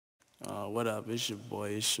What up? It's your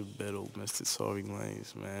boy, it's your biddle, Mr. Tory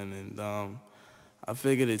Lanez, man. And I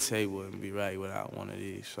figured the tape wouldn't be right without one of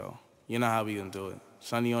these, so you know how we gonna do it.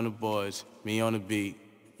 Sonny on the boards, me on the beat.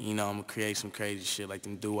 You know, I'm gonna create some crazy shit like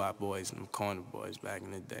them Doowop boys and them corner boys back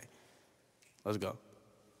in the day. Let's go.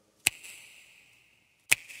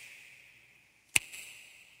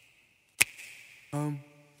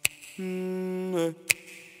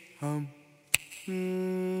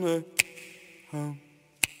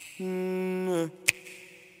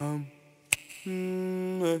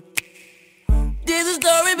 There's a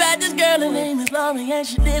story about this girl, her name is Laurie, and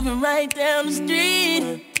she living right down the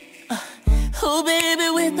street. Oh baby,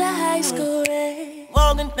 with the high school age,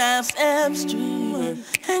 walking down Sam Street. And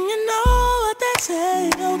you know what they say,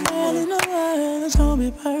 no girl in the world is gonna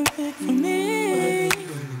be perfect for me.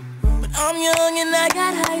 But I'm young and I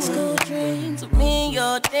got high school dreams of me and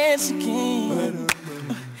your dancing king.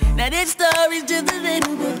 Now this story's just a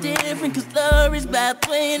little bit different, cause Laurie's about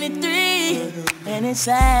 23. And it's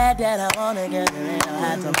sad that I wanna get her and I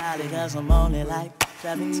had somebody, cause I'm only like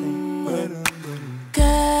 17.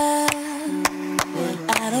 Girl,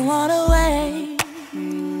 I don't wanna wait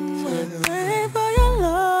for your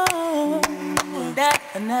love, not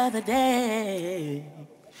another day.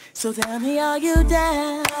 So tell me, are you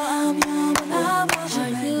down? I'm young, but I want you. Are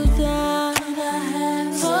you down?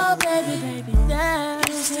 Oh baby, baby, down.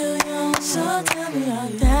 You're still young, so tell me, are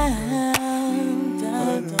you down?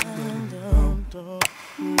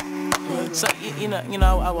 So you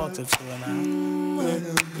know, I walked up to her now. You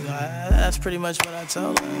know, that's pretty much what I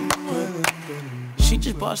told her. She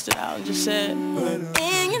just busted out and just said,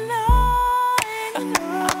 and you know.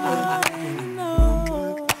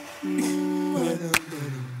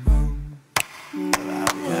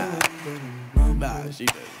 Nah, she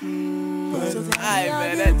did. Alright,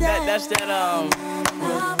 man, that's that,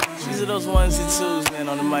 these are those ones and twos, man,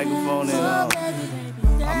 on the microphone, and,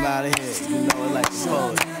 I'm out of here, you know it like the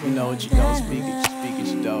poet. You know what you don't speak it, you speak it,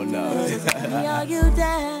 you don't know.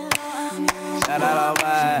 Shout out all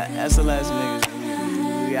my SLS niggas,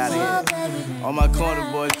 we out of here. All my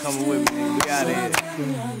corner boys coming with me, nigga, we out of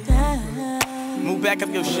here. Move back up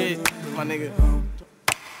your shit, my nigga.